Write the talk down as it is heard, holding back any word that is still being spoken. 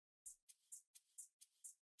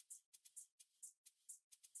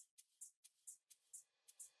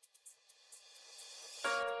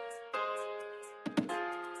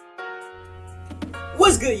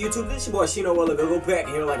What's good, YouTube? This your boy Shino-world. Go back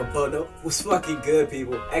here like a bundle. What's fucking good,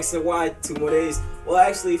 people? X and Y, 2 more days. Well,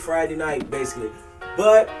 actually, Friday night, basically.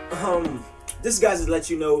 But, this guys is let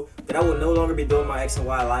you know that I will no longer be doing my X and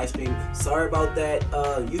Y live stream. Sorry about that.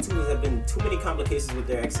 YouTubers have been too many complications with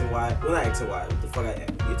their X and Y. Well, not X and Y. What the fuck I have?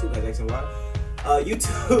 YouTube has X and Y.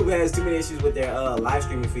 YouTube has too many issues with their live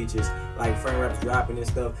streaming features, like frame rates dropping and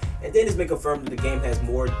stuff. And then it's been confirmed that the game has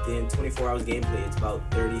more than 24 hours gameplay. It's about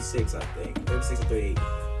 36, I think, 36 or 38.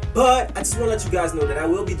 But I just want to let you guys know that I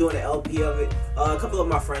will be doing an LP of it. A couple of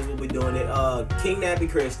my friends will be doing it. King Nappy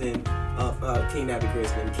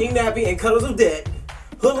and Cuddles of Death,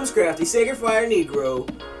 Hoodlum's Crafty, Sacred Fire Negro.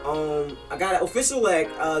 I got an official the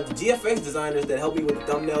GFX designers that help me with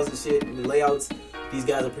the thumbnails and shit and the layouts. These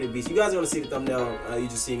guys are pretty beast. You guys are gonna see the thumbnail. You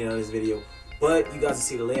just seen it on this video, but you guys will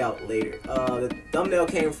see the layout later. The thumbnail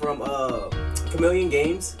came from Chameleon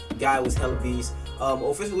Games. The guy was hella beast.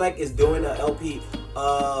 Official Lek is doing an LP.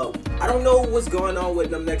 I don't know what's going on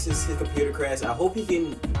with Nexus. His computer crashed. I hope he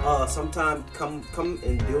can sometime come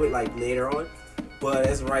and do it like later on. But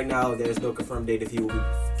as of right now, there's no confirmed date if he will be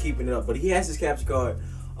keeping it up. But he has his capture card.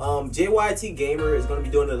 JYT Gamer is going to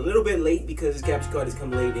be doing it a little bit late because his capture card has come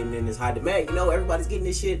late and then it's high demand. You know, everybody's getting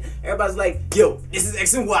this shit. Everybody's like, yo, this is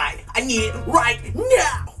X and Y. I need it right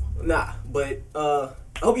now. Nah, but I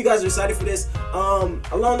hope you guys are excited for this.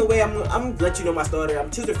 Along the way, I'm going to let you know my starter. I'm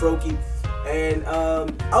choosing Froakie. And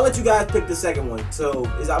I'll let you guys pick the second one. So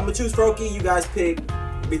I'm going to choose Froakie. You guys pick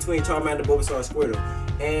between Charmander, Bulbasaur, and Squirtle.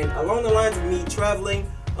 And along the lines of me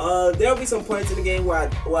traveling, there'll be some points in the game where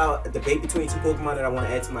I debate between 2 Pokemon that I want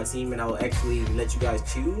to add to my team, and I will actually let you guys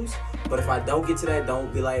choose. But if I don't get to that,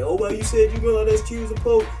 don't be like, oh well, you said you're gonna let us choose a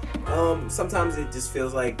poke. Sometimes it just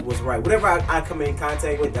feels like what's right. Whatever I come in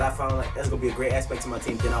contact with that I found like that's gonna be a great aspect to my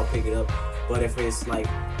team, then I'll pick it up. But if it's like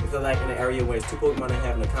in an area where it's 2 Pokemon I'm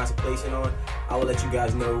having a contemplation on, I will let you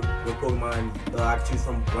guys know what Pokemon I can choose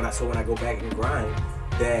from when I go back and grind,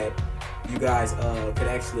 that you guys could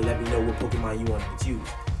actually let me know what Pokemon you wanted to choose.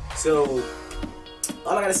 So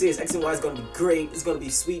all I gotta say is X and Y is gonna be great. It's gonna be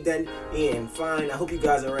sweet then and fine. I hope you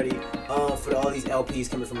guys are ready for all these LPs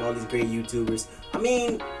coming from all these great YouTubers. I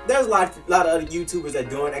mean, there's a lot of other YouTubers that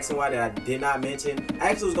doing X and Y that I did not mention. I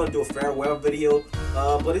actually was gonna do a farewell video,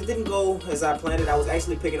 but it didn't go as I planned it. I was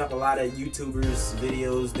actually picking up a lot of YouTubers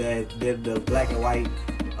videos that did the black and white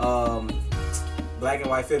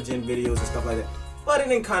 5th gen videos and stuff like that. But it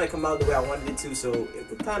didn't kind of come out the way I wanted it to, so it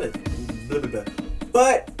was kind of blah, blah, blah.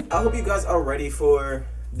 But I hope you guys are ready for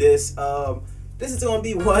this. This is gonna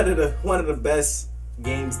be one of the best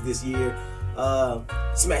games this year.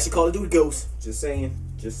 Smash the Call of Duty Ghost. Just saying.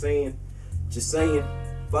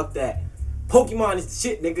 Fuck that. Pokemon is the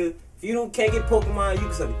shit, nigga. If you can't get Pokemon, you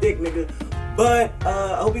can suck a dick, nigga. But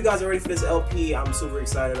I hope you guys are ready for this LP. I'm super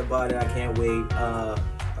excited about it. I can't wait. I'm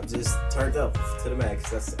just turned up to the max.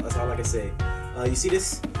 That's all I can say. You see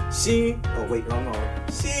this? Oh wait, wrong one.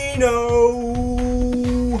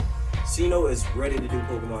 Shino is ready to do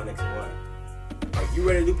Pokemon X and Y. Are you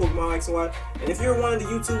ready to do Pokemon X and Y? And if you're one of the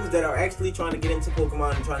YouTubers that are actually trying to get into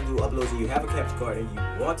Pokemon and trying to do uploads and you have a capture card and you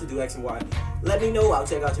want to do X and Y, let me know. I'll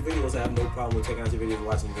check out your videos. I have no problem with checking out your videos,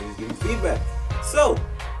 watching your videos, giving feedback. So,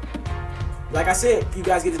 like I said, you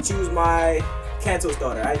guys get to choose my Kanto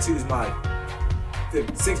starter. I choose my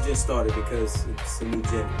 6th gen starter because it's a new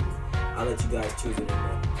gen. I'll let you guys choose it in the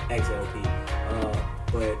XLP.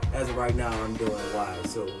 But as of right now, I'm doing Y.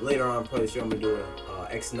 So later on, I'm probably sure I'm gonna do an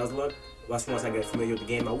X Nuzlocke. Once I get familiar with the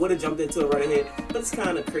game, I would have jumped into it right ahead, but it's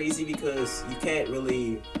kind of crazy because you can't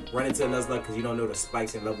really run into a Nuzlocke because you don't know the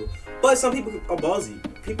spikes and level. But some people are ballsy.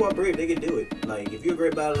 People are brave. They can do it. Like if you're a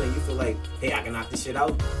great battler and you feel like, hey, I can knock this shit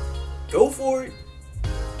out, go for it.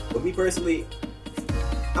 But me personally,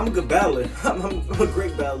 I'm a good battler. I'm a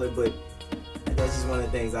great battler, but that's just one of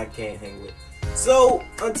the things I can't hang with. So,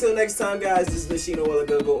 until next time, guys, this is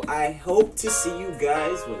Shino-world. I hope to see you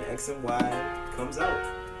guys when X and Y comes out.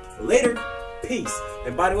 Later. Peace.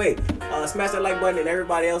 And by the way, smash that like button, and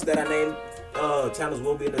everybody else that I named channels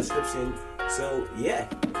will be in the description. So, yeah.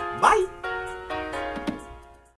 Bye.